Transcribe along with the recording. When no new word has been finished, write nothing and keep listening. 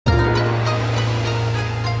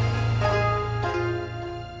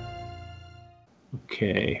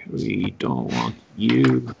Okay, we don't want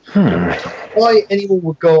you. Why anyone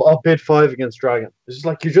would go up bid 5 against Dragon? It's just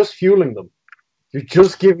like you're just fueling them. You're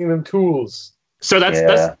just giving them tools. So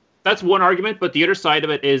that's one argument, but the other side of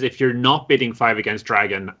it is if you're not bidding 5 against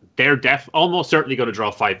Dragon, they're almost certainly going to draw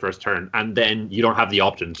 5 first turn, and then you don't have the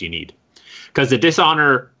options you need. Because the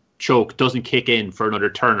Dishonor choke doesn't kick in for another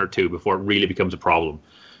turn or two before it really becomes a problem.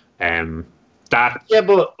 Yeah,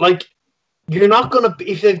 but like you're not gonna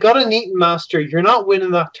if they've got an Eaton Master, you're not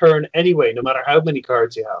winning that turn anyway, no matter how many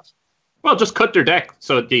cards you have. Well, just cut their deck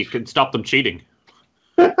so you can stop them cheating.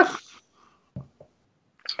 Good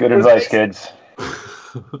advice, kids.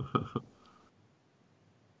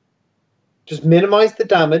 Just minimize the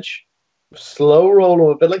damage, slow roll them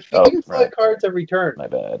a bit. Like if you give them 5 cards every turn, my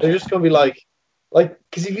bad. They're just gonna be like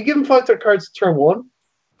because if you give them 5 cards turn 1,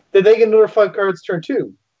 then they get another 5 cards turn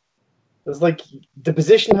 2. It's like the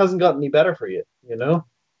position hasn't gotten any better for you, you know?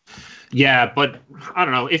 Yeah, but I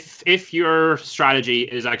don't know. If your strategy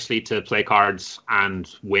is actually to play cards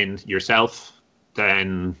and win yourself,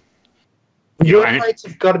 then your cards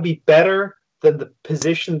have got to be better than the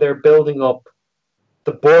position they're building up,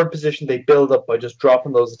 the board position they build up by just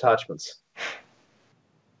dropping those attachments.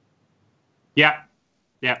 Yeah,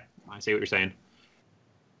 I see what you're saying.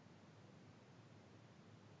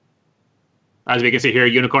 As we can see here,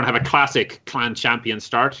 Unicorn have a classic clan champion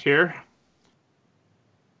start here.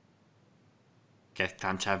 Get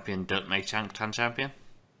clan champion, don't make clan champion.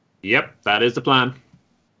 Yep, that is the plan.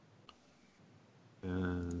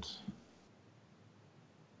 And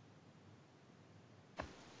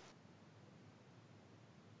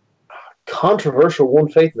controversial one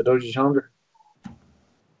fate in the Doji Chandra.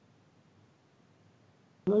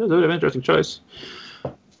 That is a bit of an interesting choice.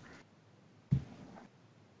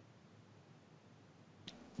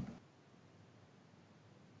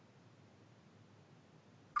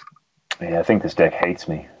 Yeah, I think this deck hates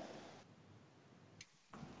me.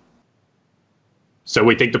 So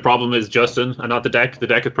we think the problem is Justin and not the deck. The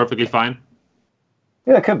deck is perfectly fine.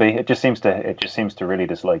 Yeah, it could be. It just seems to really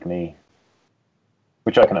dislike me,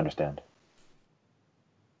 which I can understand.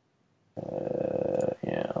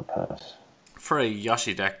 Yeah, I'll pass. For a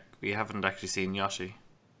Yoshi deck, we haven't actually seen Yoshi.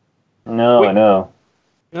 No, I know.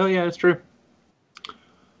 Oh yeah, that's true.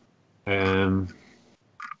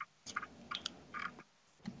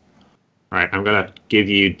 Alright, I'm going to give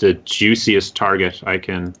you the juiciest target I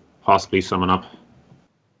can possibly summon up.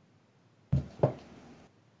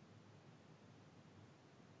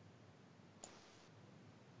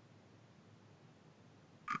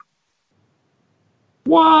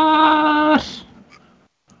 What?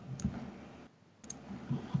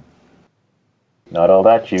 Not all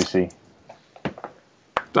that juicy.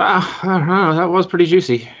 That was pretty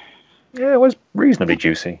juicy. Yeah, it was reasonably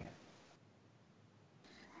juicy.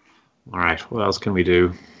 All right, what else can we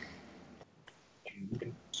do?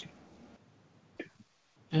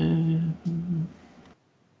 I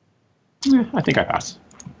think I pass.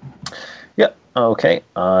 Yeah, okay.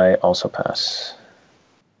 I also pass.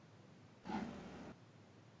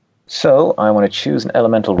 So I want to choose an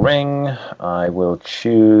elemental ring. I will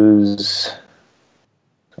choose...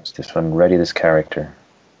 What's this one? Ready this character.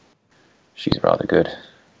 She's rather good.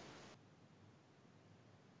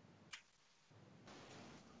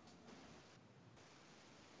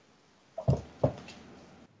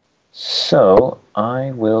 So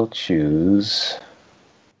I will choose...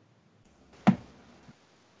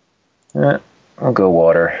 I'll go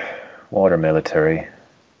water. Water military.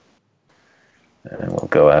 And we'll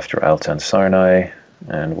go after Altan Sarnai,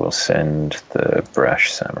 and we'll send the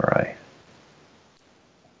Brash Samurai.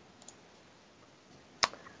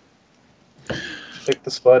 Pick the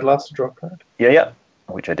Spyglass drop card? Yeah,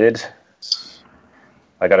 which I did.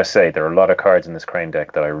 I gotta say, there are a lot of cards in this Crane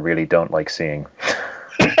deck that I really don't like seeing.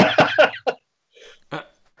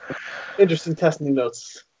 Interesting testing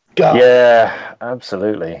notes. God. Yeah,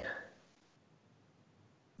 absolutely.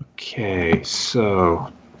 Okay,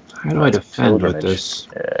 so how do I defend with this?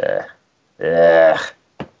 Yeah.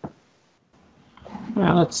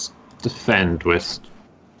 Well, let's defend with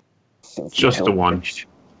just the one.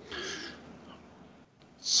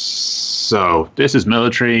 So this is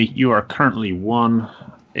military. You are currently 1.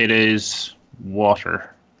 It is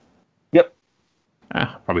water. Yep.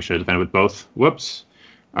 Probably should have defended with both. Whoops.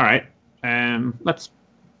 All right. Let's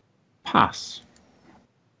pass.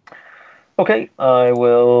 Okay, I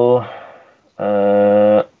will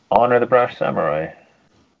honor the Brash Samurai.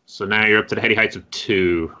 So now you're up to the heady heights of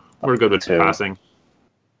 2. We're good with 2. passing.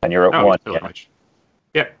 And you're at 1.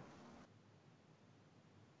 Yeah.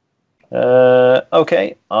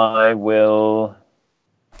 Okay, I will...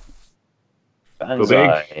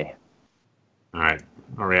 Banzai. All right.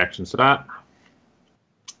 No reactions to that.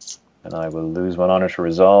 And I will lose 1 honor to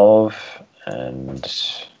resolve and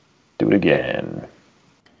do it again.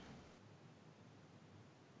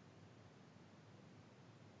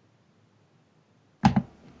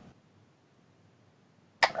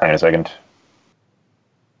 Hang on a second.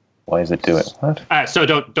 Why does it do it? What? So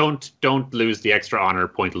don't lose the extra honor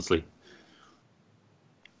pointlessly.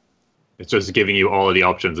 It's just giving you all of the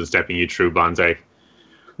options and stepping you through Banzai.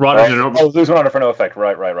 Rather than lose 1 honor for no effect.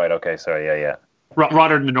 Right. Okay, sorry. Yeah.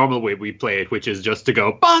 Rather than the normal way we play it, which is just to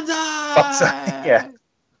go Banzai. Yeah.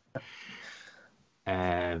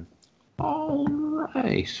 All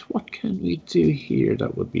right. What can we do here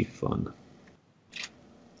that would be fun?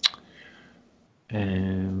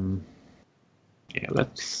 Yeah,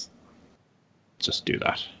 let's just do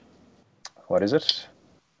that. What is it?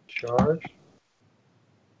 Charge.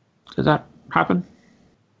 Did that happen?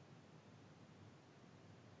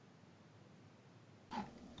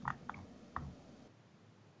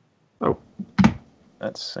 Oh.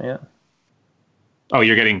 That's, yeah. Oh,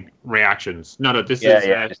 you're getting reactions. No, this is...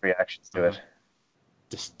 Yeah, just reactions to it.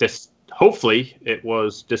 This hopefully, it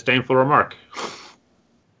was disdainful remark.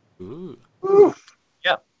 Ooh.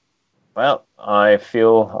 Yeah. Well, I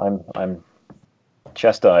feel I'm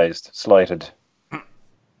chastised, slighted.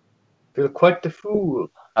 Feel quite the fool.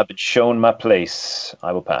 I've been shown my place.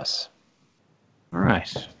 I will pass. All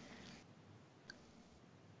right.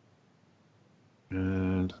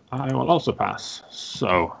 And I will also pass.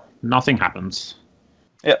 So, nothing happens.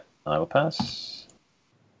 Yep, I will pass.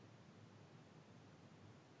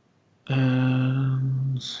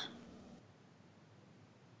 And...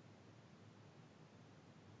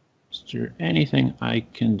 is there anything I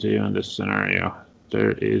can do in this scenario?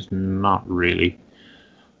 There is not really.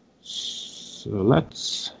 So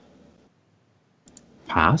let's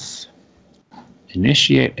pass.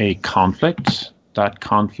 Initiate a conflict. That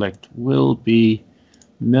conflict will be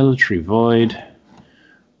military void.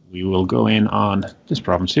 We will go in on this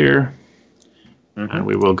province here. Mm-hmm. And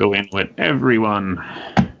we will go in with everyone.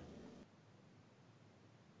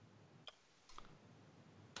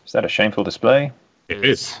 Is that a shameful display? It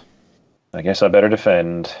is. I guess I better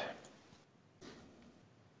defend.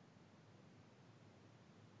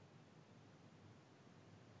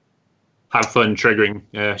 Have fun triggering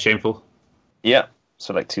shameful. Yeah.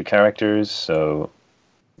 Select 2 characters, so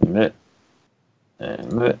meh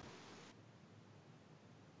and meh.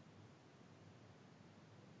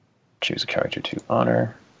 Choose a character to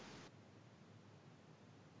honor.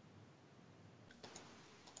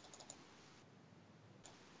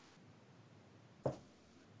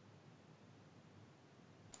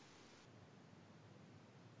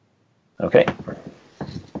 Okay.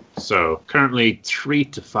 So currently 3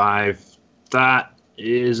 to 5. That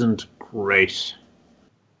isn't great.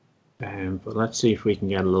 But let's see if we can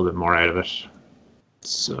get a little bit more out of it.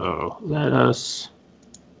 So let us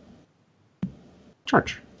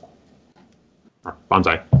charge. Or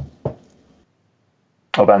Banzai.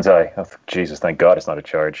 Oh, Banzai. Oh, Jesus, thank God it's not a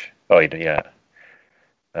charge. Oh, yeah.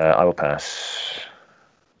 I will pass.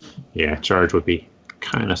 Yeah, charge would be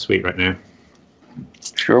kind of sweet right now.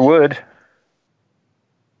 Sure would.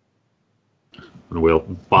 And we'll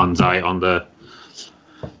Banzai on the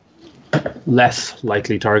less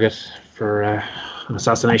likely target for an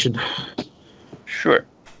assassination. Sure.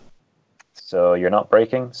 So you're not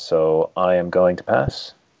breaking, so I am going to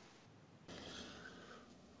pass.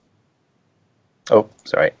 Oh,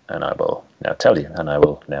 sorry. And I will now tell you, and I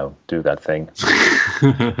will now do that thing.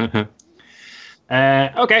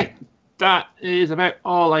 Okay. That is about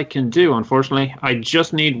all I can do, unfortunately. I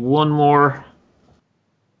just need one more.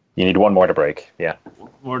 You need 1 more to break, yeah.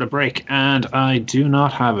 More to break, and I do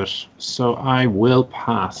not have it, so I will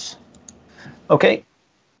pass. Okay.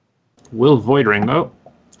 Will Void Ring, though.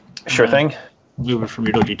 Sure thing. Move it from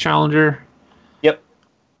your dodgy challenger. Yep.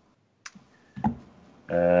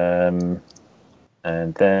 And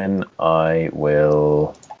then I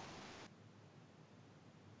will...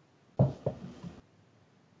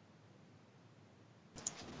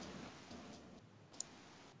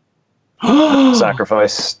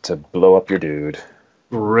 sacrifice to blow up your dude.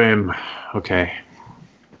 Grim. Okay.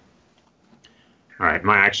 Alright,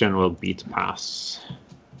 my action will be to pass.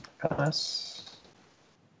 Pass.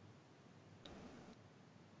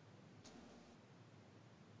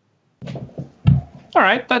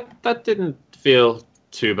 Alright, that didn't feel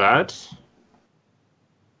too bad.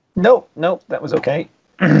 Nope, that was okay.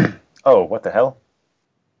 Oh, what the hell?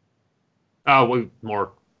 Oh,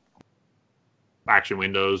 more action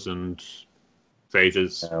windows and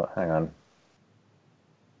phases. Oh, hang on.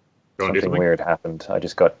 Go and do Something weird happened. I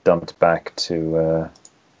just got dumped back to...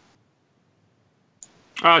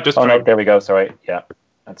 Just Oh try. no, there we go. Sorry. Yeah,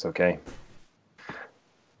 that's okay.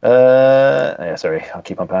 Yeah, sorry. I'll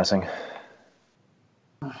keep on passing.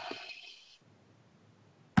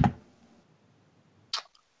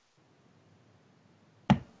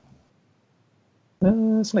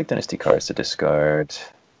 Select Dynasty cards to discard.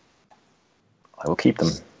 I will keep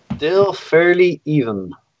them. Still fairly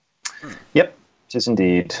even. Yep, it is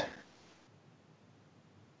indeed.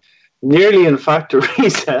 Nearly, in fact, a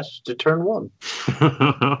reset to turn 1.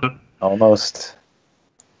 Almost.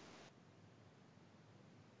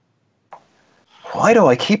 Why do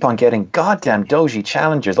I keep on getting goddamn Doji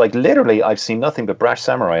challengers? Like, literally, I've seen nothing but Brash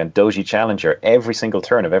Samurai and Doji Challenger every single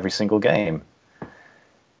turn of every single game.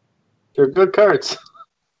 They're good cards.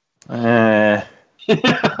 Yeah,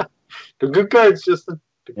 They're good cards, Justin.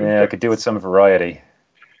 I could do with some variety.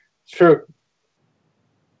 True.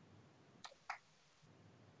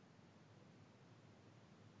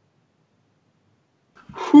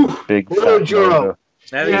 Whew. Big Mono fat Juro. logo.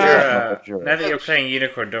 Now that you're playing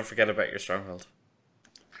Unicorn, don't forget about your stronghold.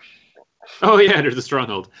 Oh yeah, there's a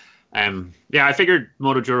stronghold. Yeah, I figured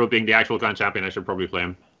Motojuro being the actual clan champion, I should probably play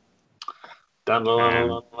him. But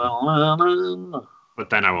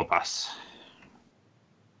then I will pass.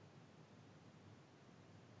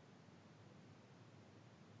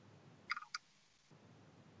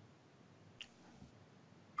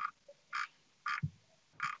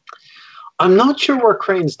 I'm not sure where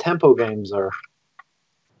Crane's tempo games are.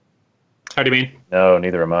 How do you mean? No,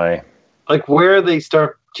 neither am I. Like where they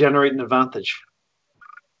start generating advantage.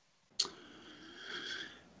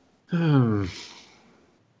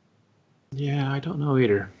 Yeah, I don't know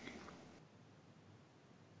either.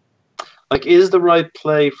 Like, is the right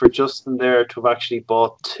play for Justin there to have actually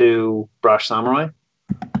bought 2 Brash Samurai?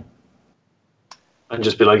 And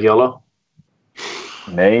just be like, YOLO?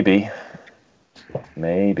 Maybe.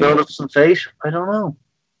 Build up some fate? I don't know.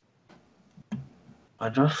 I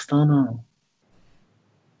just don't know.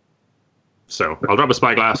 So I'll drop a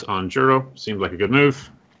Spyglass on Juro. Seems like a good move.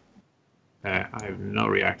 I have no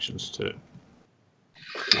reactions to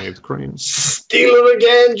Dave's Cranes. Steal it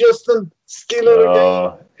again, Justin. Steal it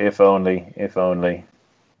again. If only. If only.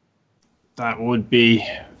 That would be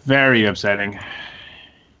very upsetting.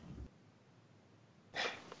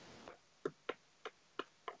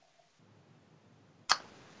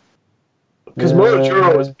 Because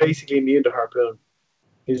Motojuro is basically immune to Harpoon.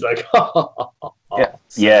 He's like,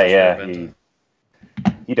 Yeah.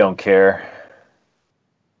 He don't care.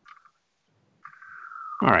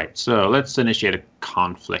 All right, so let's initiate a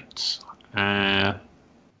conflict. Going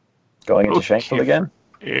into Shameful again?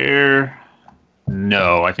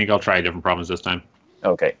 No, I think I'll try a different province this time.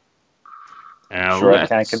 Okay. Sure, I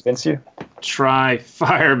can't convince you. Try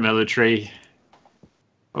Fire Military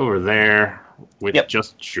over there with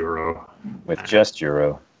just Juro. With just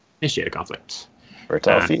Juro. Initiate a conflict.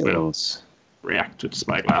 Fertile Fields. React with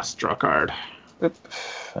Spyglass, draw a card. Oop.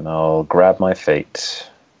 And I'll grab my fate.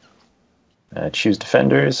 Choose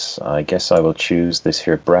defenders. I guess I will choose this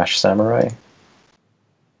here Brash Samurai.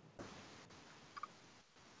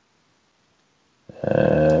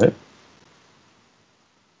 And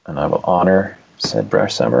I will honor said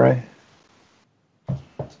Brash Samurai.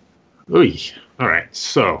 Ooh. Alright,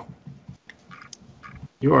 so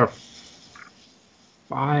you are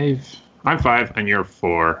 5. I'm 5 and you're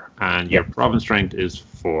 4. And your province strength is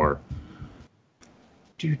 4.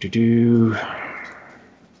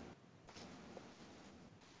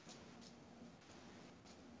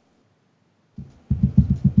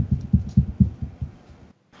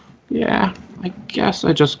 Yeah, I guess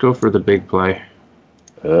I just go for the big play.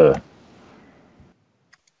 Go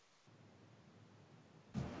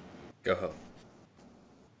home.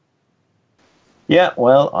 Yeah,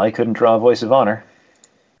 well, I couldn't draw a Voice of Honor.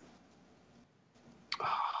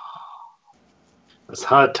 it's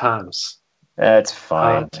hard times. It's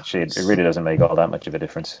fine. Actually, it really doesn't make all that much of a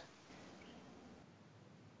difference.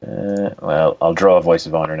 Well, I'll draw a Voice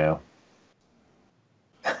of Honor now.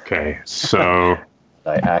 Okay, so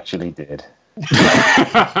I actually did.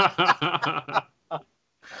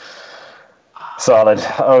 Solid.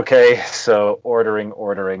 Okay, so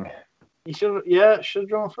ordering. You should have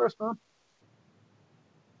drawn first, man.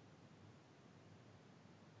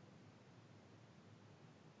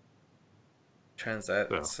 Turns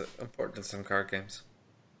out it's important in some card games.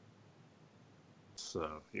 So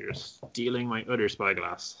you're stealing my other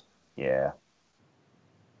Spyglass. Yeah.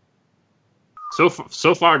 So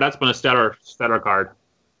far, that's been a stellar card.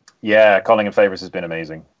 Yeah, Calling in Favors has been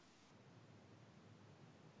amazing.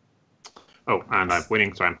 Oh, and I'm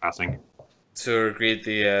winning, so I'm passing. So agreed.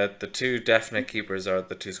 The 2 definite keepers are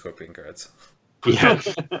the 2 Scorpion cards. Yeah.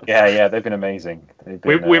 Yeah, they've been amazing. They've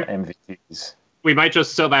been MVPs. We might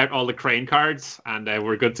just sub out all the Crane cards, and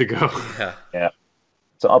we're good to go. Yeah.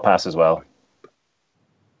 So I'll pass as well.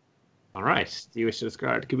 All right. Do you wish to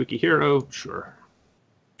discard Kabuki Hero? Sure.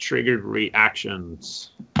 Triggered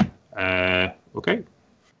reactions. Okay.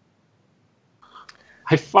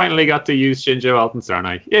 I finally got to use Shinjo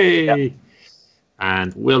Altensarnai. Yay! Yep.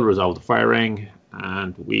 And we'll resolve the firing,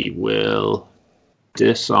 and we will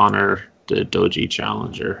dishonor the Doji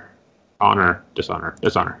Challenger. Honor, dishonor.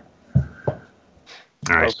 All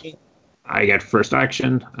right. Okay. I get first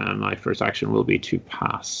action, and my first action will be to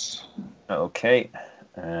pass. Okay.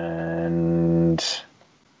 And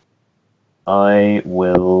I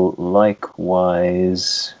will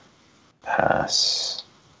likewise pass.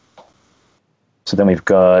 So then we've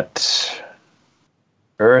got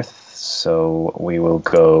Earth, so we will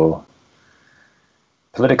go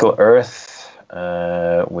Political Earth.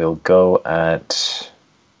 We'll go at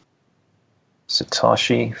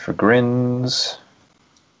Satoshi for grins.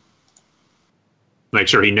 Make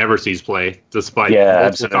sure he never sees play, despite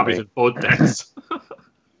multiple copies in both decks.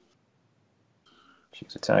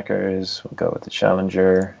 Choose attackers. We'll go with the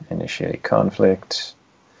Challenger. Initiate conflict.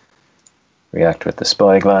 React with the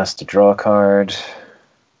Spyglass to draw a card.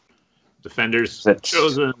 Defenders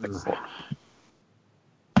chosen.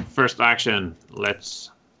 First action.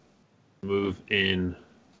 Let's move in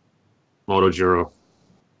Motojuro.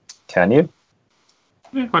 Can you?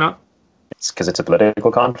 Yeah, why not? It's because it's a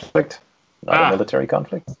political conflict, not a military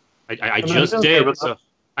conflict. I just did, so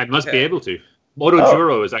I must be able to.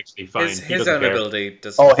 Motojuro is actually fine. His own ability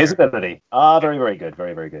does. Oh, his ability. Very, very good.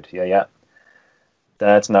 Very, very good. Yeah.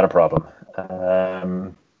 That's not a problem.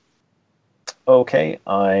 Okay,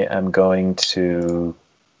 I am going to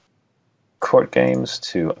court games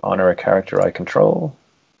to honor a character I control.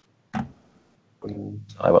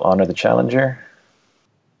 I will honor the Challenger.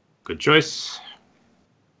 Good choice.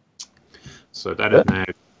 So that is now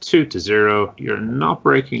 2-0. You're not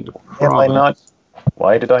breaking the problem. Am I not?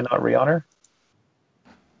 Why did I not re-honor?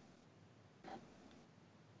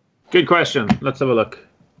 Good question. Let's have a look.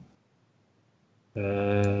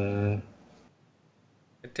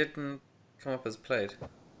 It didn't come up as played.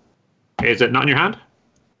 Is it not in your hand?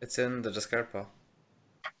 It's in the discard pile.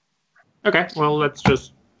 Okay, well, let's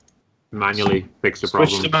just manually fix the problem.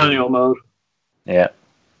 Switch to manual mode. Yeah.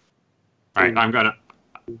 All right, I'm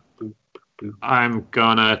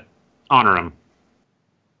gonna honor him.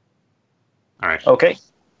 All right. Okay.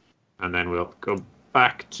 And then we'll go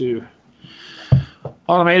back to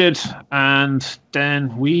automated, and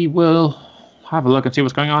then we will have a look and see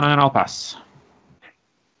what's going on, and then I'll pass.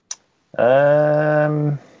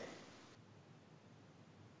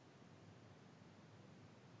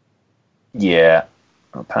 Yeah,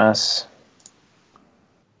 I'll pass.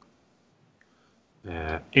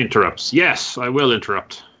 Interrupts. Yes, I will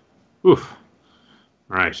interrupt. Oof.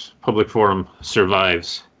 Right. Public forum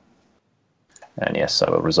survives. And yes, I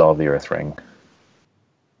will resolve the Earth Ring.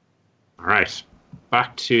 All right.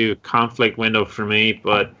 Back to conflict window for me,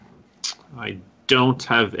 but I don't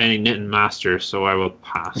have any Knitting Master, so I will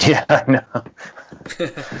pass. Yeah, I know.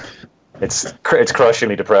 It's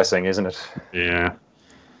crushingly depressing, isn't it? Yeah.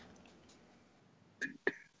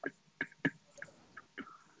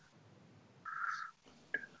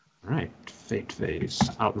 All right. Fate phase.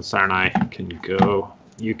 Altensarnai can go.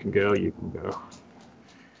 You can go. You can go.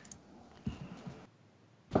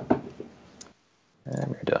 And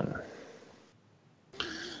we're done.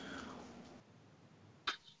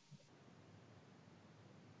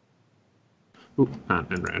 Ooh,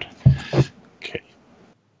 and in red. Okay.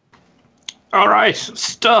 All right,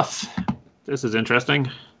 stuff. This is interesting.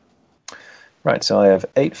 Right, so I have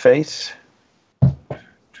 8 fate.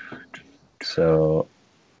 So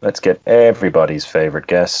let's get everybody's favorite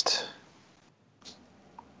guest.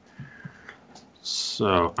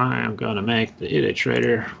 So I am going to make the Hida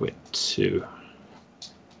Trader with 2.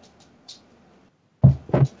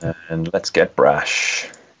 And let's get brash.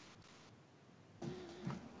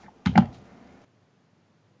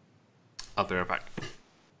 I'll be right back.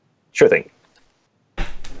 Sure thing. All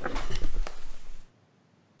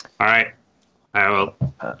right. I will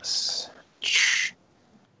pass.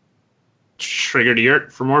 Trigger the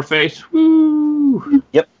Yurt for more fate. Woo!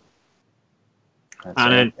 Yep. That's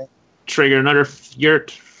and then trigger another Yurt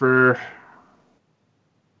for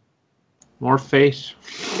more fate.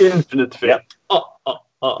 Infinite fate. Yep.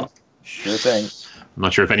 Sure thing. I'm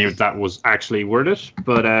not sure if any of that was actually worded,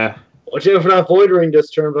 but watch out for that void ring this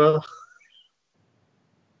turn, Val.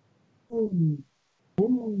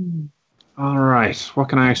 All right, what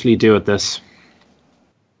can I actually do with this?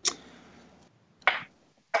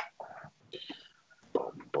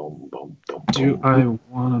 Do I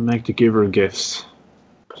want to make the giver of gifts?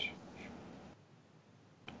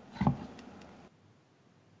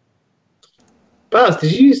 Baz,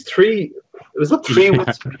 did you use 3? Was that 3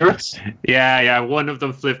 with spirits? Yeah. One of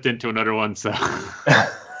them flipped into another one, so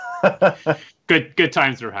good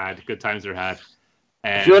times were had. Good times were had.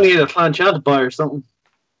 If you only had a fan chat to buy or something.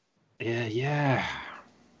 Yeah.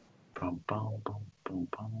 Boom, boom, boom, boom,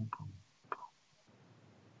 boom, boom.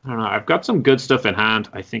 I don't know. I've got some good stuff in hand.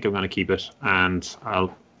 I think I'm going to keep it, and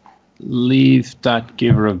I'll leave that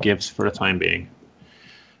giver of gifts for the time being.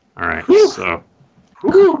 All right. Whew. So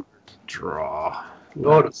Whew. draw.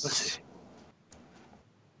 Lord,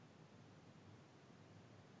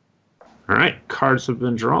 All right. Cards have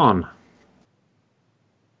been drawn.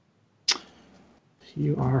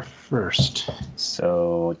 You are first.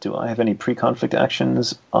 So, do I have any pre-conflict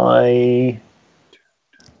actions? I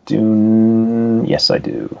do. Yes, I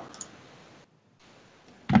do.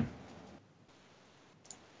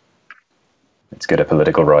 Let's get a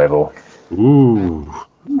political rival. Ooh.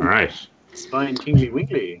 All right. spine tingly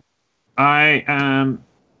wiggly. I am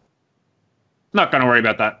not going to worry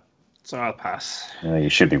about that, so I'll pass. You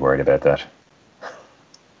should be worried about that.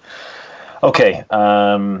 Okay,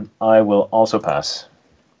 I will also pass.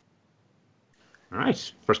 All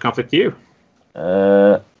right. First conflict to you.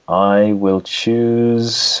 I will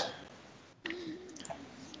choose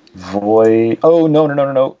Void. Oh,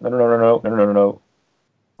 no.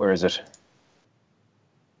 Where is it?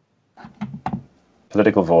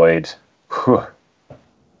 Political Void. Whew.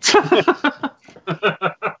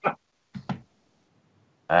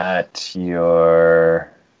 At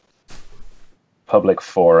your public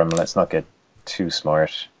forum, let's not get too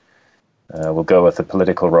smart. We'll go with a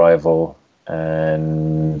political rival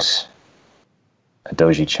and a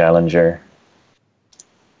Doji challenger.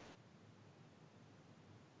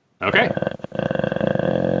 Okay.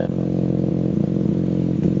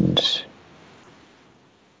 And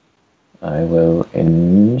I will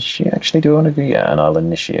initiate. Actually, do I want to do? Yeah, and I'll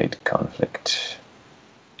initiate conflict.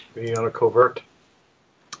 Are you on a covert?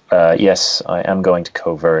 Yes, I am going to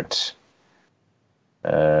covert.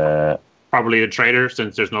 Probably a traitor,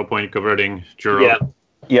 since there's no point converting Juro.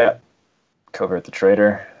 Yeah. Covert the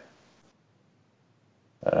traitor.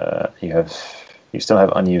 You still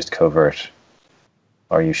have unused covert.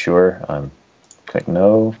 Are you sure? Click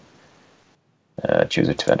no. Choose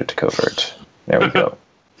a defender to covert. There we go.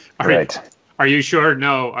 Are you sure?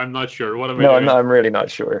 No, I'm not sure. What am I doing? doing? No, I'm really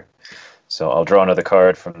not sure. So I'll draw another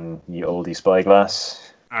card from the oldie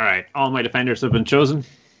Spyglass. All right, all my defenders have been chosen.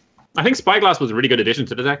 I think Spyglass was a really good addition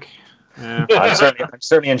to the deck. I'm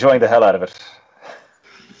certainly enjoying the hell out of it.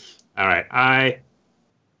 All right, I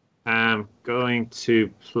am going to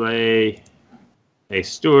play a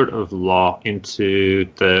Steward of Law into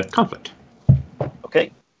the conflict.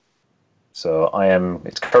 Okay. So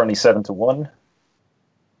it's currently 7-1.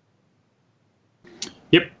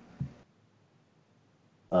 Yep.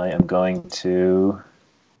 I am going to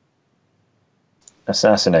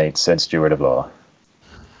assassinate said Steward of Law.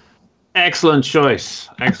 Excellent choice.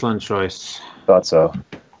 Thought so.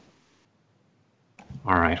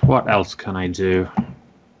 All right, what else can I do?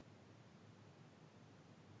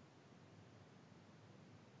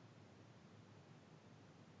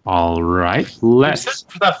 All right, let's.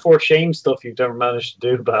 For that for shame stuff you've never managed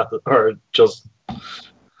to do about it, or just.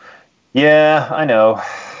 Yeah, I know.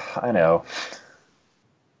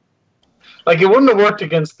 Like, it wouldn't have worked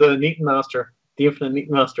against the Neaton Master, the Infinite Neaton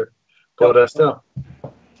Master, but still.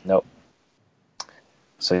 Nope.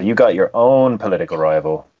 So you got your own political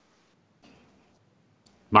rival.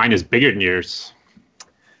 Mine is bigger than yours.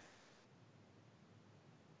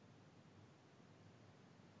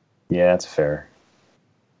 Yeah, that's fair.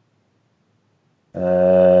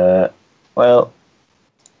 Well,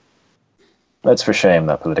 that's for shame,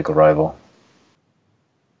 that political rival.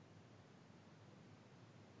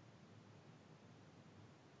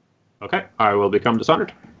 Okay, I will become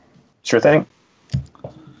dishonored. Sure thing.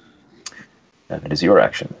 And it is your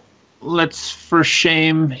action. Let's for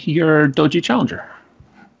shame your Doji challenger.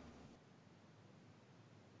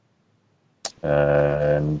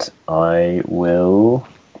 And I will.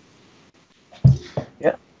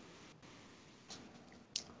 Yeah.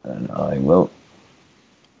 And I will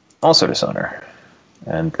also dishonor.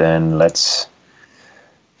 And then let's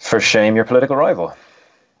for shame your political rival.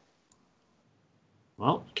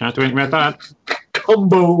 Well, can't do anything about that.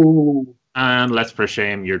 Combo! And let's for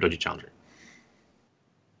shame your Doji challenger.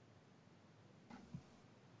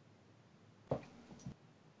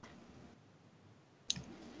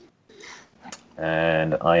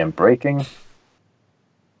 And I am breaking.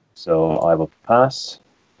 So I will pass.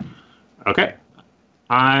 Okay.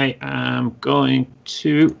 I am going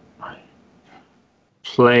to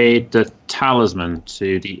play the talisman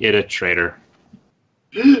to the Ida trader.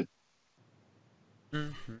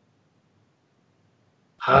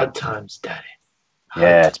 Hard times, Daddy.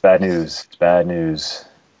 Yeah, it's bad news. It's bad news.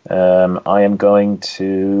 I am going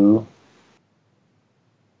to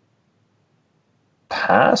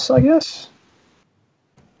pass, I guess.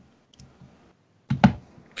 All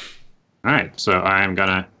right, so I am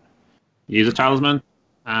gonna use a talisman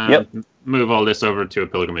and move all this over to a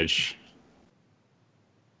pilgrimage.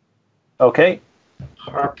 Okay.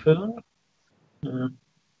 Harpoon?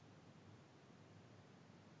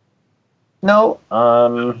 No.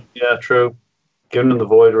 Yeah, true. Giving him the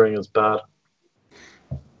void ring is bad.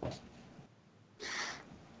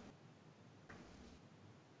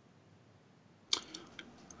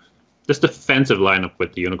 This defensive lineup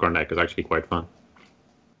with the unicorn deck is actually quite fun.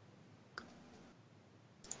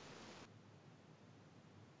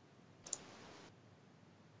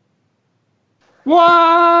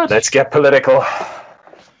 What? Let's get political.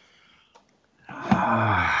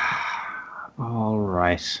 All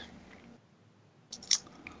right.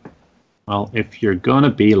 Well, if you're gonna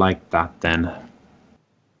be like that, then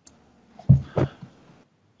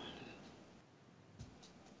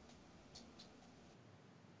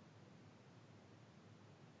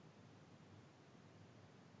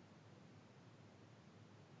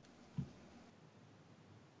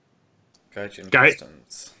Gaijin Gai-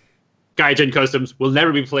 Customs. Gaijin Customs will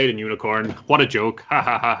never be played in Unicorn. What a joke. Ha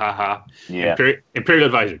ha ha ha ha. Yeah. Imperial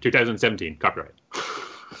Advisor, 2017. Copyright.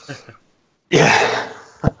 Yeah.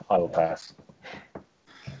 I will pass.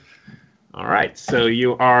 All right. So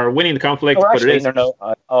you are winning the conflict. Oh, but actually, it is... no.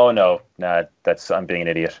 Oh, no. Nah, I'm being an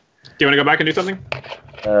idiot. Do you want to go back and do something?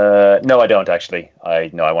 No, I don't, actually. I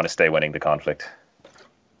want to stay winning the conflict.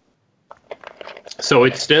 So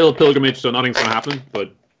it's still pilgrimage, so nothing's going to happen,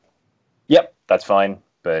 but... Yep, that's fine.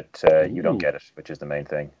 But you don't get it, which is the main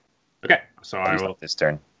thing. Okay, so I will... This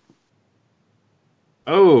turn.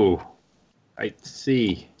 Oh, I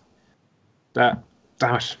see. Damn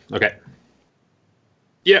it. Okay.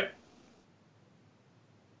 Yep.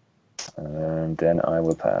 And then I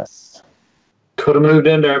will pass. Could have moved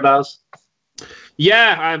in there, Baz.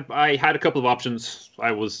 Yeah, I had a couple of options.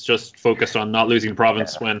 I was just focused on not losing the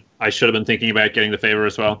province when I should have been thinking about getting the favor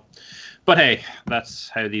as well. But hey, that's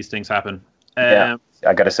how these things happen. Yeah,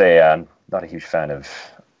 I got to say, I'm not a huge fan of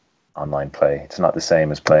online play. It's not the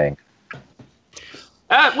same as playing.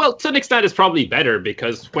 Well, to an extent, it's probably better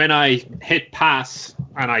because when I hit pass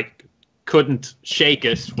and I couldn't shake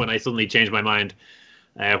it when I suddenly changed my mind.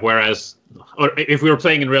 Whereas, or if we were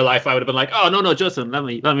playing in real life, I would have been like, "Oh no, Justin, let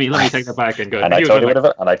me take that back and go." And I totally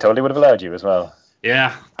would have allowed you as well.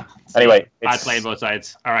 Yeah. Anyway, I'd play both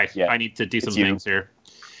sides. All right, I need to do some things here.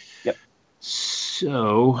 Yep.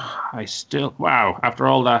 So I still after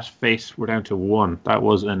all that fate, we're down to 1. That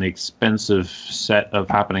was an expensive set of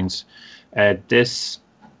happenings. This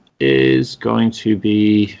is going to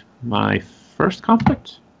be my first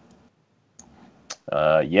conflict.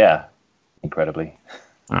 Yeah, incredibly.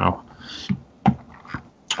 Wow.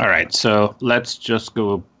 All right, so let's just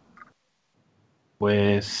go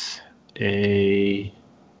with a...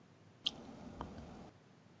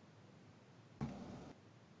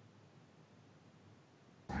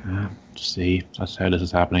 see, that's how this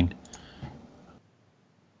is happening.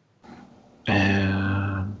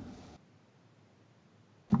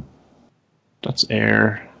 That's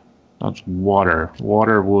air. That's water.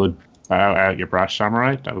 Water would bow out your brash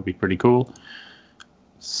samurai. That would be pretty cool.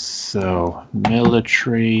 So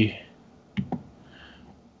military.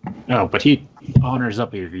 No, but he honors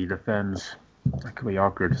up if he defends. That could be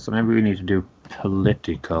awkward. So maybe we need to do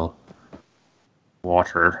political.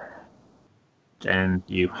 Water. Then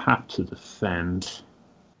you have to defend.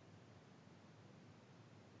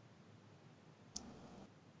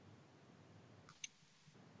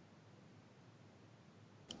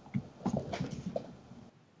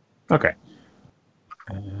 Okay.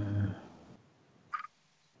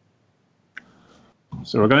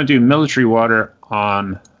 So we're going to do military water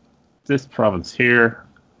on this province here.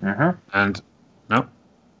 And no.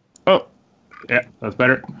 Oh, yeah, that's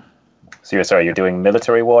better. So you're doing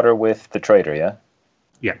military water with the trader, yeah?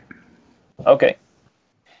 Yeah. Okay.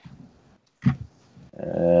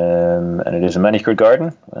 And it is a manicured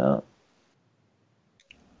garden. Well,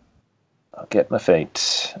 I'll get my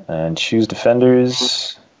fate and choose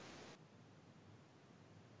defenders.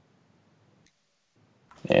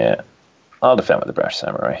 Yeah, I'll defend with the brash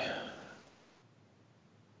samurai.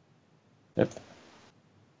 Yep.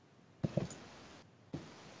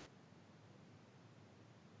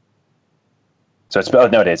 So it's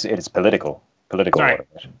it is political. Political Sorry. order.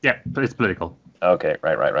 Right? Yeah, but it's political. Okay,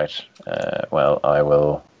 right. Well,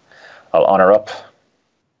 I'll honor up.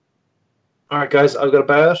 All right, guys, I've got to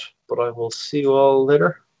bow out, but I will see you all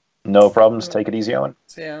later. No problems. Take it easy, Owen.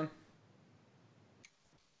 See ya.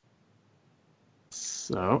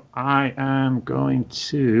 So I am going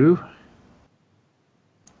to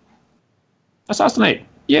assassinate.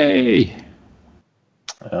 Yay!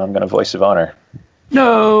 I'm going to voice of honor.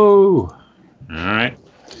 No! All right.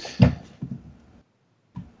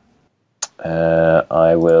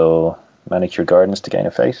 I will manicure gardens to gain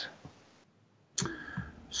a fate.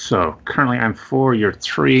 So currently I'm 4, you're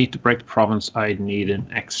 3. To break the province, I'd need an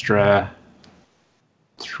extra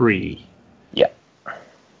 3. Yeah.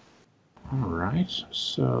 All right.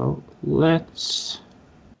 So let's.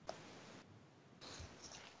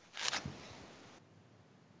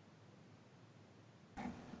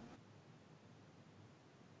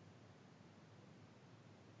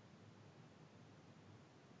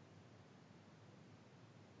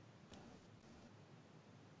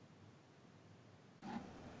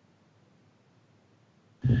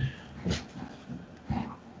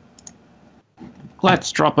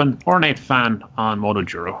 Let's drop an ornate fan on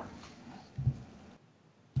Monojuro.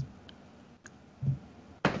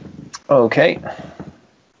 Okay.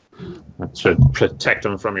 That should protect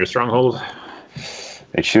them from your stronghold.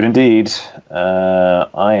 It should indeed.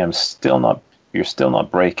 I am still not. You're still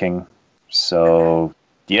not breaking. So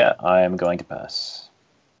yeah, I am going to pass.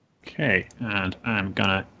 Okay, and I'm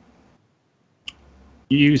gonna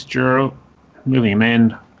use Juro, moving him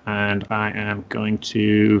in, and I am going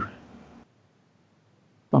to.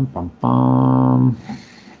 Bum bum bum.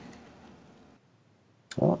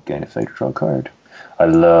 Oh, gain a fate or draw a card. I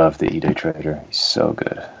love the E-Day Trader. He's so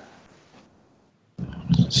good.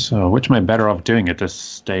 So, which am I better off doing at this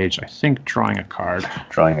stage? I think drawing a card.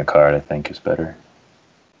 Drawing a card, I think, is better.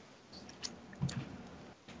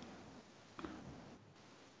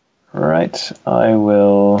 Right, I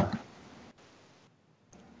will.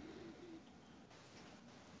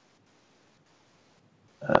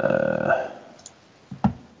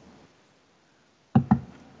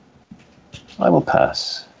 I will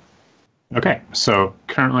pass. Okay, so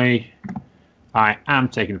currently I am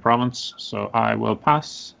taking the province, so I will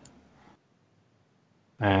pass.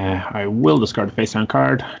 I will discard a face down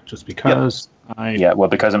card just because Yeah, well,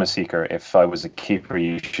 because I'm a seeker, if I was a keeper,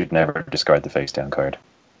 you should never discard the face down card.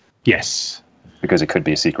 Yes. Because it could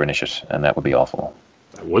be a seeker initiate, and that would be awful.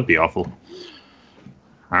 That would be awful.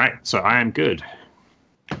 All right, so I am good.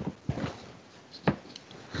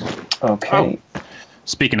 Okay. Oh,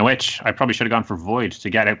 speaking of which, I probably should have gone for Void to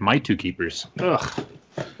get out my 2 keepers. Ugh.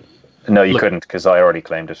 No, you couldn't, because I already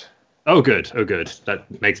claimed it. Oh, good. Oh, good. That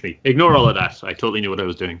makes me ignore all of that. I totally knew what I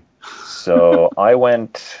was doing. So I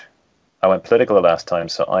went political the last time,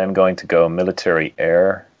 so I am going to go military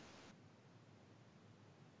heir.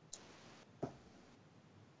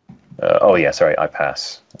 Oh yeah, sorry, I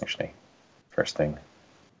pass, actually. First thing.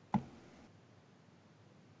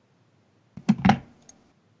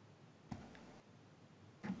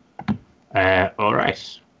 All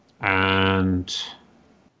right. And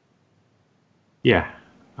yeah,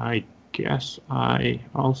 I guess I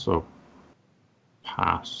also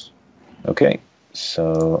pass. Okay,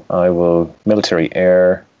 so I will military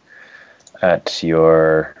heir at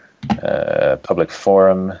your public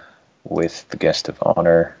forum with the guest of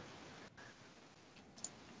honor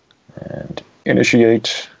and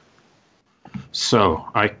initiate. So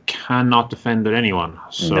I cannot defend at anyone.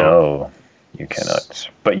 So No, you cannot.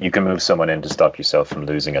 But you can move someone in to stop yourself from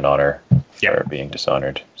losing an honor for being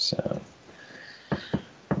dishonored. So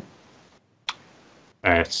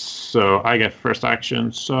I get first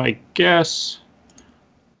action. So I guess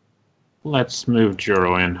let's move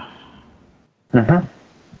Juro in. Mm-hmm.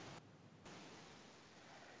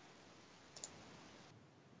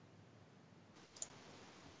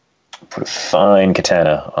 Put a fine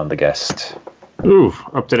katana on the guest. Ooh,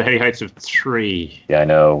 up to the heady heights of 3. Yeah, I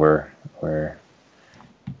know we're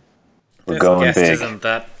This going guest big. isn't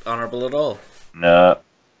that honorable at all. No,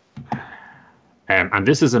 And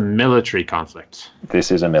this is a military conflict.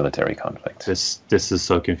 this is a military conflict. This is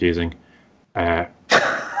so confusing. Then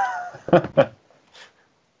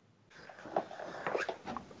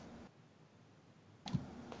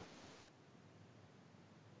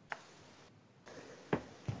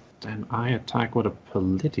I attack with a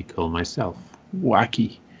political myself.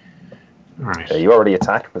 Wacky. All right. Yeah, you already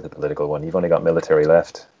attacked with the political one. You've only got military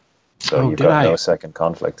left, so you've did got I? no second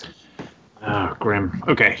conflict. Oh, grim.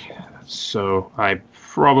 Okay. So I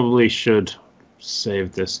probably should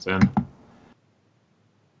save this then.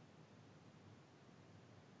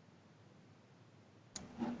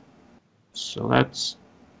 So let's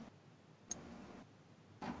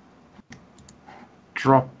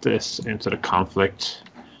drop this into the conflict.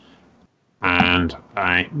 And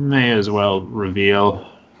I may as well reveal.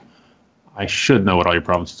 I should know what all your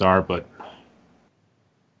provinces are, but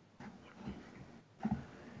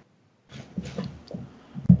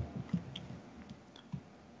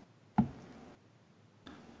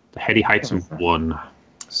the Heady Heights of 1.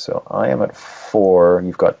 So I am at 4.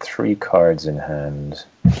 You've got 3 cards in hand.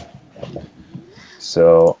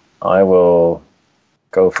 So I will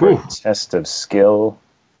go for a test of skill.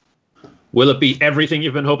 Will it be everything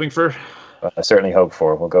you've been hoping for? I certainly hope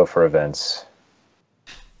for. We'll go for events.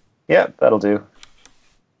 Yeah, that'll do.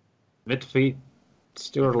 Midfeet,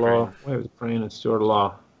 Steward Law. Wait, Brain and Steward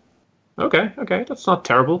Law. Okay, that's not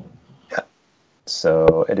terrible. Yeah.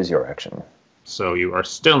 So it is your action. So you are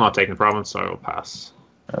still not taking the province, so I will pass.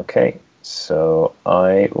 Okay, so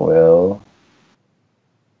I will...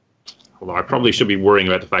 Although I probably should be worrying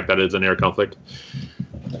about the fact that it's an air conflict.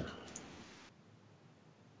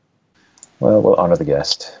 Well, we'll honor the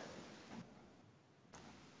guest.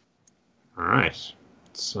 All right.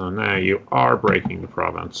 So now you are breaking the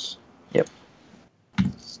province. Yep.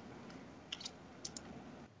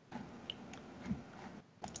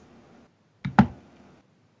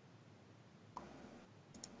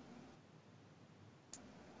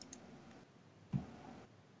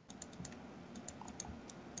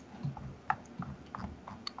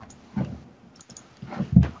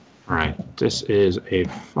 All right. This is a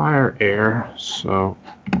fire air, so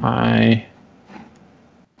am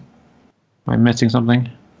I missing something?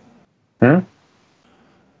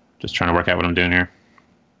 Just trying to work out what I'm doing here.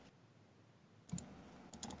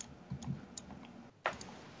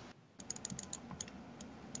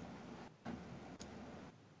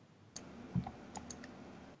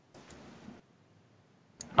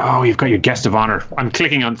 Oh, you've got your guest of honor. I'm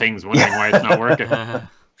clicking on things, wondering why it's not working.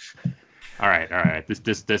 All right.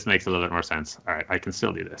 This makes a little bit more sense. All right, I can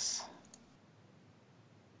still do this.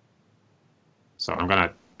 So I'm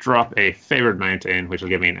gonna drop a favored mountain, which will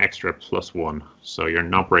give me an extra +1. So you're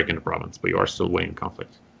not breaking the province, but you are still winning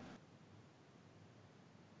conflict.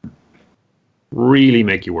 Really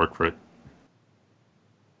make you work for it.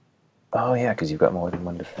 Oh yeah, because you've got more than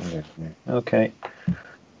one defender. Okay.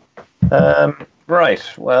 Right.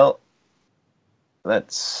 Well,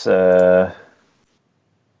 let's.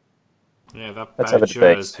 Yeah, that Let's have a badge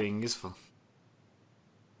debate. is being useful.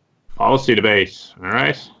 Policy debate. All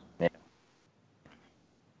right. Yeah.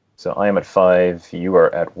 So I am at 5. You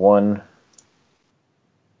are at 1.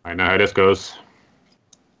 I know how this goes.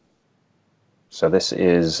 So this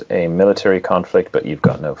is a military conflict, but you've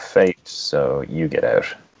got no fate, so you get out.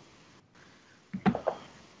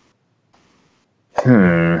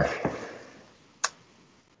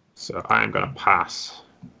 So I'm gonna pass.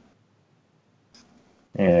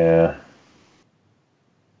 Yeah.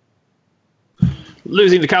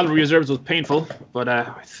 Losing the cavalry reserves was painful, but I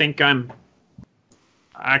think I'm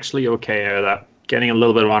actually okay out of that. Getting a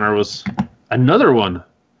little bit of honor was another one.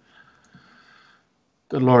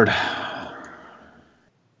 Good lord.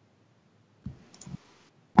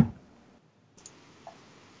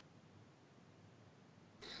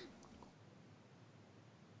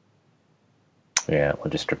 Yeah,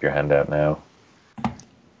 we'll just strip your hand out now.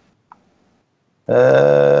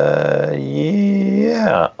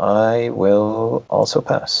 Yeah, I will also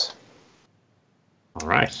pass. All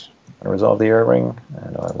right. I resolve the ear ring,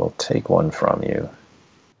 and I will take one from you.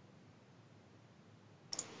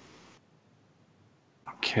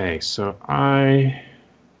 Okay, so I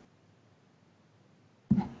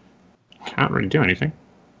can't really do anything.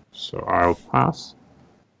 So I'll pass.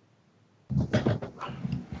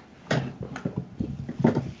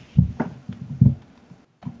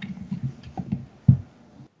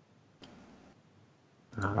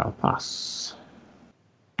 I'll pass.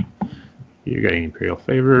 You're getting Imperial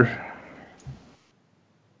favor.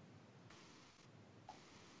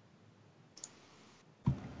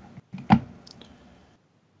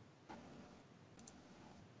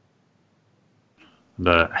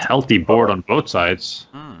 The healthy board on both sides.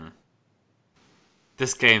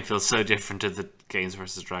 This game feels so different to the Games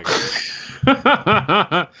vs. Dragons.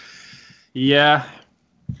 Yeah.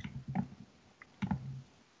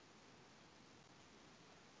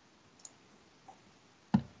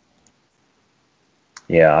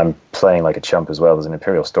 Yeah, I'm playing like a chump as well. There's an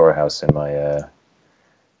Imperial storehouse in my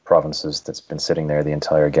provinces that's been sitting there the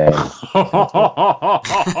entire game.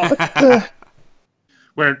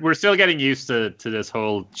 We're still getting used to this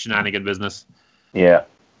whole shenanigan business. Yeah.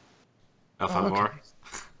 Alpha more.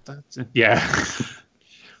 That's it. Yeah.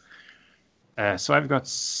 So I've got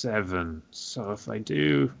 7. So if I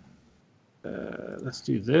do Let's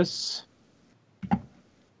do this.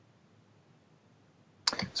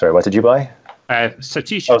 Sorry, what did you buy?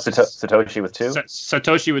 Satoshi. Oh, Satoshi with 2?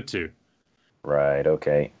 Satoshi with 2. Right,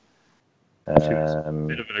 okay. She was a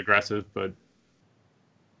bit of an aggressive, but...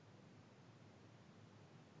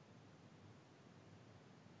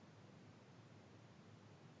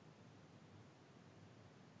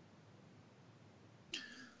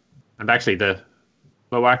 And actually, the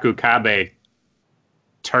Loaku Kabe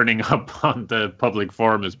turning up on the public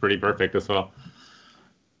forum is pretty perfect as well.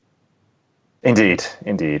 Indeed,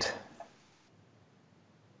 indeed.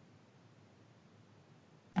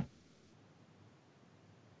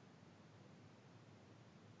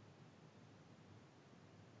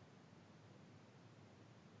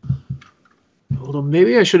 Although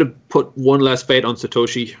maybe I should have put one less fate on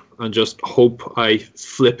Satoshi and just hope I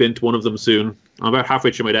flip into one of them soon. I'm about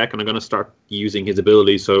halfway through my deck and I'm going to start using his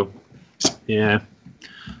ability, so yeah,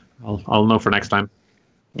 I'll know for next time.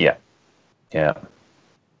 Yeah. Yeah,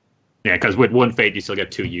 because with one fate you still get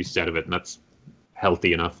 2 uses out of it, and that's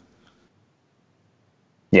healthy enough.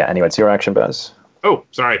 Yeah, anyway, it's your action, Baz. Oh,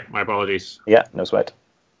 sorry, my apologies. Yeah, no sweat.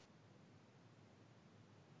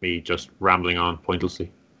 Me just rambling on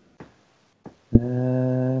pointlessly.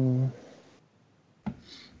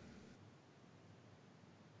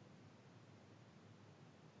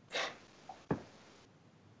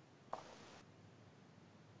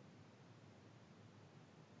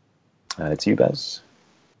 It's you, Baz.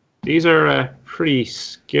 These are pretty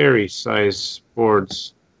scary size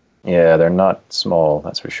boards. Yeah, they're not small,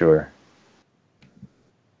 that's for sure.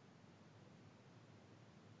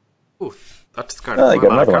 Ooh, that discarded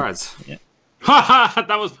quite a lot of cards. Yeah. Ha!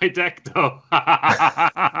 That was my deck, though.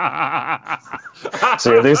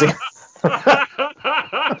 So you're losing.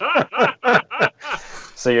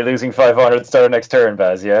 So you're losing 500 at the start of next turn,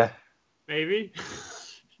 Baz, yeah? Maybe.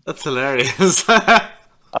 That's hilarious.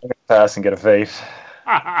 I'm going to pass and get a fate.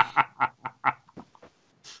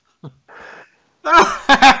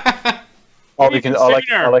 All I can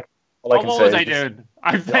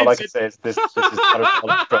say is this is not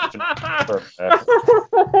a question.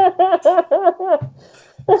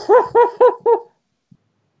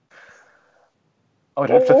 Oh,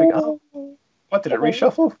 did it flipping? Oh, what did it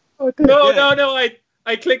reshuffle? Oh, it did. No.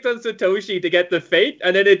 I clicked on Satoshi to get the fate,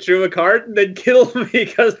 and then it drew a card and then killed me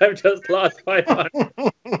because I've just lost 500.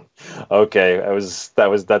 Okay, that's the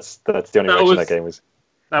only direction that game was.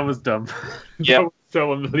 That was dumb. Yeah, that was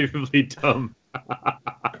so unbelievably dumb.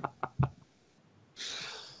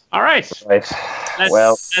 All right.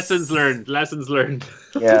 Lessons learned.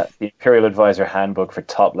 Yeah, the Imperial Advisor Handbook for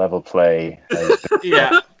top level play.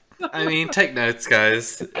 Yeah, I mean, take notes,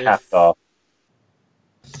 guys. Capped off.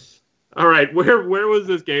 All right, where was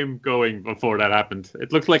this game going before that happened?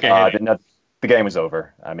 It looked like the game was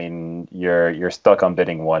over. I mean, you're stuck on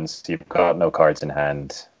bidding once. You've got no cards in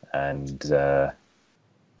hand, and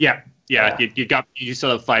you still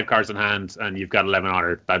have 5 cards in hand, and you've got 11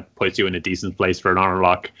 honor. That puts you in a decent place for an honor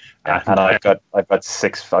lock. And I've got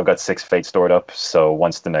 6 fate stored up. So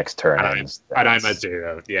once the next turn ends, and I'm at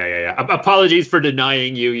 0. Yeah. Apologies for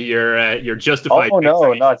denying you your justified. Oh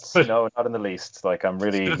no, not in the least. Like I'm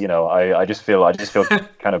really, I just feel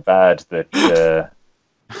kind of bad that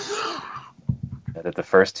that the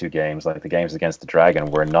first 2 games, like the games against the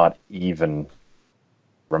Dragon, were not even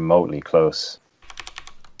remotely close.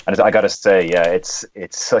 And I gotta say, yeah, it's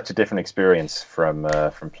such a different experience from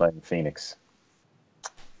playing Phoenix.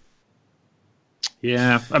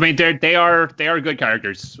 Yeah, I mean they are good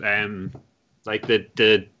characters. Like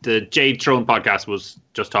the Jade Throne podcast was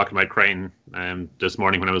just talking about Crane this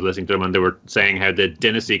morning when I was listening to them, and they were saying how the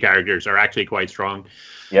Dynasty characters are actually quite strong.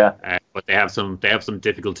 Yeah, but they have some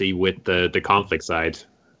difficulty with the conflict side.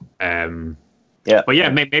 Yeah, but yeah,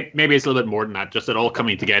 maybe it's a little bit more than that. Just it all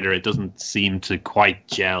coming together, it doesn't seem to quite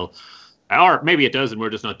gel, or maybe it does, and we're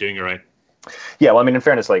just not doing it right. Yeah, well, I mean, in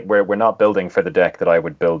fairness, like we're not building for the deck that I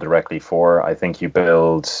would build directly for. I think you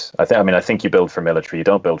build. I think you build for military. You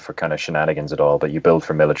don't build for kind of shenanigans at all, but you build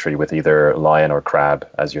for military with either lion or crab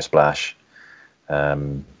as your splash,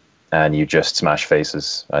 and you just smash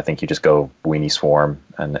faces. I think you just go weenie swarm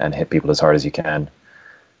and hit people as hard as you can.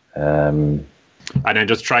 And then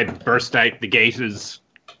just try to burst out the gate as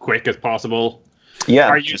quick as possible. Yeah.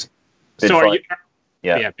 Are you? Bid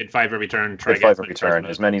 5 every turn. Bid 5 every turn.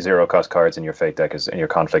 As many 0-cost cards in your fate deck in your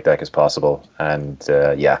conflict deck as possible, and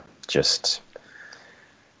just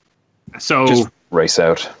race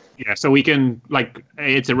out. Yeah, so we can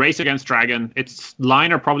it's a race against Dragon.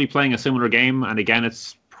 Line are probably playing a similar game, and again,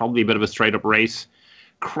 it's probably a bit of a straight up race.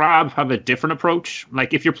 Crab have a different approach.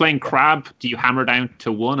 Like, if you're playing Crab, do you hammer down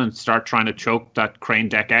to 1 and start trying to choke that Crane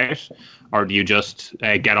deck out? Or do you just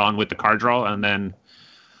get on with the card draw and then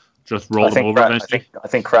just roll them over eventually? I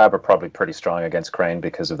think Crab are probably pretty strong against Crane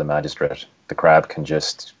because of the Magistrate. The Crab can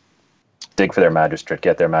just dig for their Magistrate,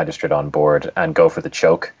 get their Magistrate on board, and go for the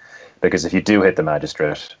choke. Because if you do hit the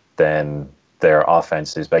Magistrate, then their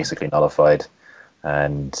offense is basically nullified.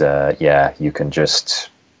 And you can just,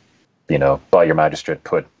 buy your Magistrate,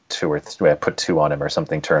 put 2 on him or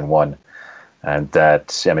something turn 1. And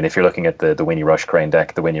that, I mean, if you're looking at the Winnie Rush Crane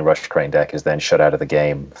deck, the Winnie Rush Crane deck is then shut out of the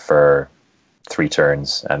game for 3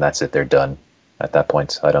 turns, and that's it. They're done at that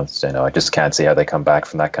point. I just can't see how they come back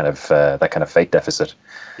from that kind of fate deficit.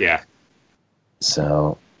 Yeah.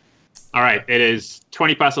 So. All right, it is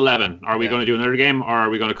 20 past 11. Are we going to do another game, or are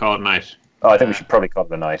we going to call it a night? Oh, I think we should probably call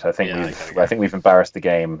it a night. I think we've embarrassed the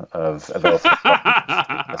game of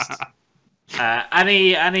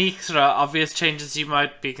any sort of obvious changes you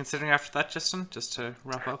might be considering after that, Justin? Just to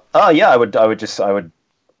wrap up. Oh yeah, I would.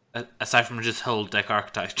 Aside from just whole deck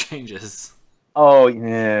archetype changes. Oh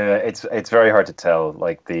yeah, it's very hard to tell.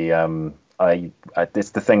 Like it's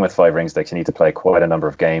the thing with 5 rings decks. You need to play quite a number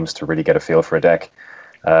of games to really get a feel for a deck.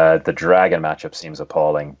 The Dragon matchup seems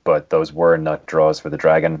appalling, but those were nut draws for the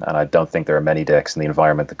Dragon, and I don't think there are many decks in the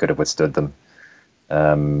environment that could have withstood them.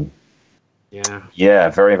 Yeah,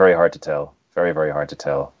 very, very hard to tell. Very, very hard to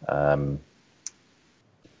tell. And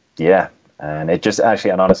it just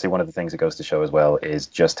actually, and honestly, one of the things it goes to show as well is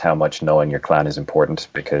just how much knowing your clan is important,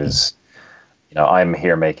 because I'm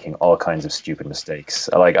here making all kinds of stupid mistakes.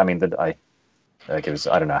 I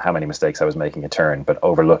don't know how many mistakes I was making a turn, but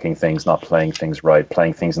overlooking things, not playing things right,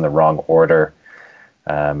 playing things in the wrong order.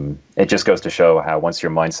 It just goes to show how once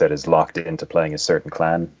your mindset is locked into playing a certain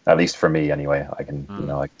clan, at least for me anyway, I can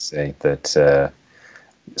say that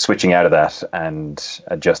switching out of that and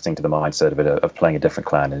adjusting to the mindset of playing a different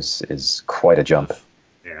clan is quite a jump.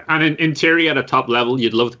 Yeah, and in theory, at a top level,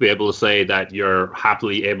 you'd love to be able to say that you're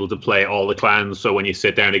happily able to play all the clans, so when you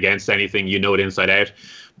sit down against anything, you know it inside out.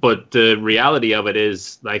 But the reality of it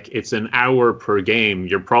is, like, it's an hour per game.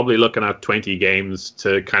 You're probably looking at 20 games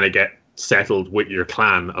to kind of get settled with your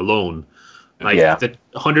clan alone. The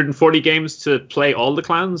 140 games to play all the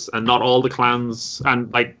clans, and not all the clans.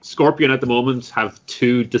 And like Scorpion at the moment have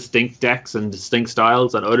 2 distinct decks and distinct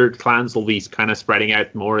styles, and other clans will be kind of spreading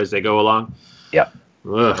out more as they go along. Yeah.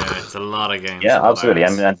 Yeah, it's a lot of games. Yeah, absolutely.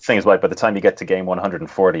 And the thing is, like, by the time you get to game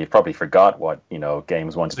 140, you probably forgot what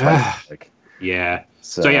games 1 to 20 like. Yeah.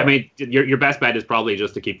 So yeah, I mean, your best bet is probably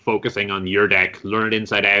just to keep focusing on your deck, learn it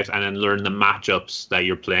inside out, and then learn the matchups that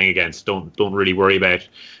you're playing against. Don't really worry about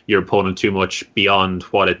your opponent too much beyond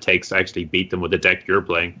what it takes to actually beat them with the deck you're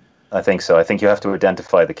playing. I think so. I think you have to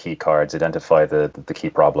identify the key cards, identify the key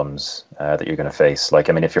problems that you're going to face. Like,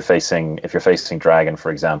 I mean, if you're facing Dragon, for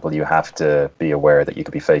example, you have to be aware that you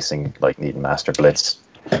could be facing like Needle Master Blitz.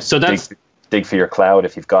 So that's dig for your cloud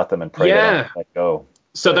if you've got them and pray it on, let go.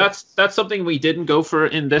 So that's something we didn't go for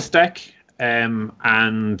in this deck, and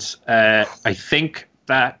I think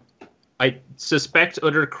that I suspect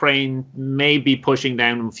other Crane may be pushing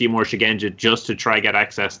down a few more Shigenja just to try get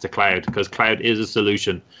access to Cloud, because Cloud is a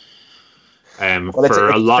solution for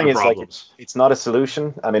a lot of problems. Like, it's not a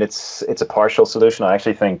solution. I mean, it's a partial solution. I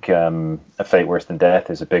actually think a Fate Worse Than Death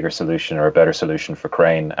is a bigger solution or a better solution for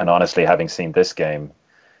Crane. And honestly, having seen this game,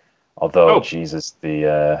 although Jesus,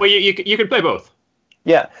 well, you can play both.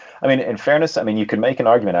 Yeah, I mean, in fairness, I mean, you can make an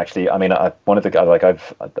argument. Actually, I mean, one of the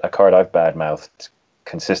a card I've badmouthed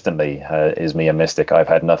consistently is Mia Mystic. I've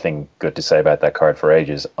had nothing good to say about that card for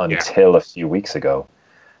ages until a few weeks ago,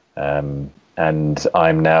 and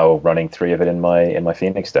I'm now running 3 of it in my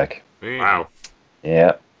Phoenix deck. Wow.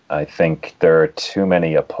 Yeah, I think there are too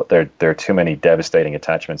many devastating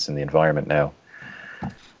attachments in the environment now.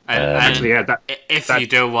 Actually, if you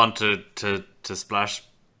don't want to splash,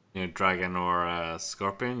 Dragon or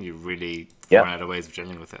Scorpion, you really run out of ways of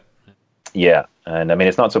dealing with it. Yeah, and I mean,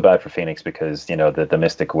 it's not so bad for Phoenix because the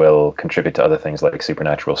Mystic will contribute to other things like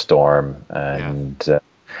Supernatural Storm, and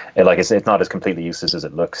it's not as completely useless as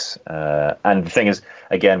it looks. And the thing is,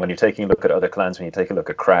 again, when you're taking a look at other clans, when you take a look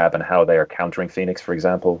at Crab and how they are countering Phoenix, for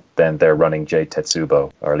example, then they're running Jade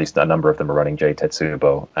Tetsubo, or at least a number of them are running Jade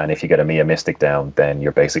Tetsubo. And if you get a Mia Mystic down, then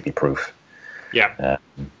you're basically proof. Yeah.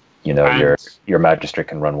 Your Magistrate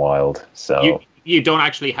can run wild. So you don't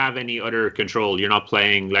actually have any other control. You're not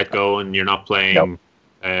playing Let Go, and you're not playing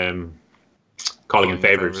Calling in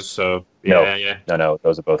Favors. So no,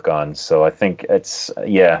 those are both gone. So I think it's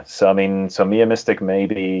So I mean, Mia Mystic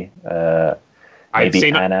maybe an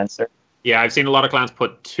answer. Yeah, I've seen a lot of clans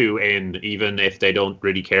put 2 in, even if they don't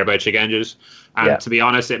really care about Shigenjas. And to be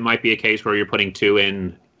honest, it might be a case where you're putting 2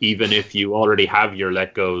 in, even if you already have your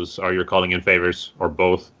let goes or you're calling in favors or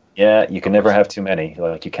both. Yeah, you can never have too many.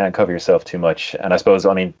 Like, you can't cover yourself too much. And I suppose,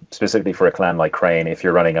 I mean, specifically for a clan like Crane, if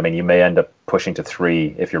you're running, I mean, you may end up pushing to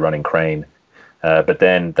 3 if you're running Crane. But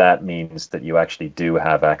then that means that you actually do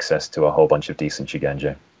have access to a whole bunch of decent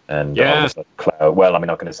Shigenja. And Cloud, well, I'm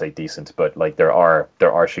not going to say decent, but like there are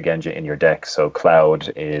Shigenja in your deck, so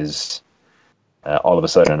Cloud is all of a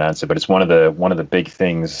sudden an answer. But it's one of the big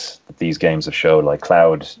things that these games have showed. Like,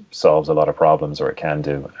 Cloud solves a lot of problems, or it can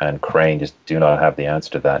do, and Crane just do not have the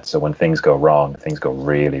answer to that. So when things go wrong, things go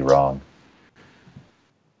really wrong.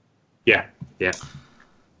 Yeah.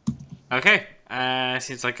 Okay.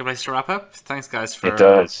 Seems like a place to wrap up. Thanks, guys, for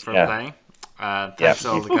playing. Thanks to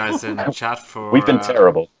all the guys in the chat for. We've been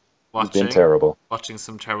terrible. Watching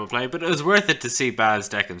some terrible play, but it was worth it to see Baz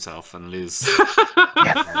deck himself and lose.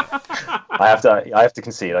 I have to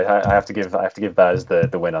concede. I have to give Baz the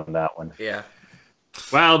win on that one. Yeah.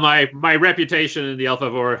 Well, my reputation in the Alpha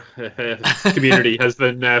 4 community has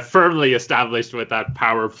been firmly established with that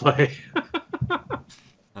power play. That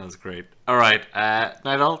was great. All right,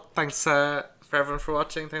 night all. Thanks for everyone for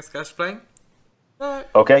watching. Thanks, guys, for playing. Bye.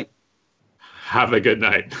 Okay. Have a good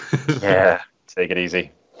night. Yeah. Take it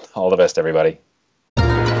easy. All the best, everybody.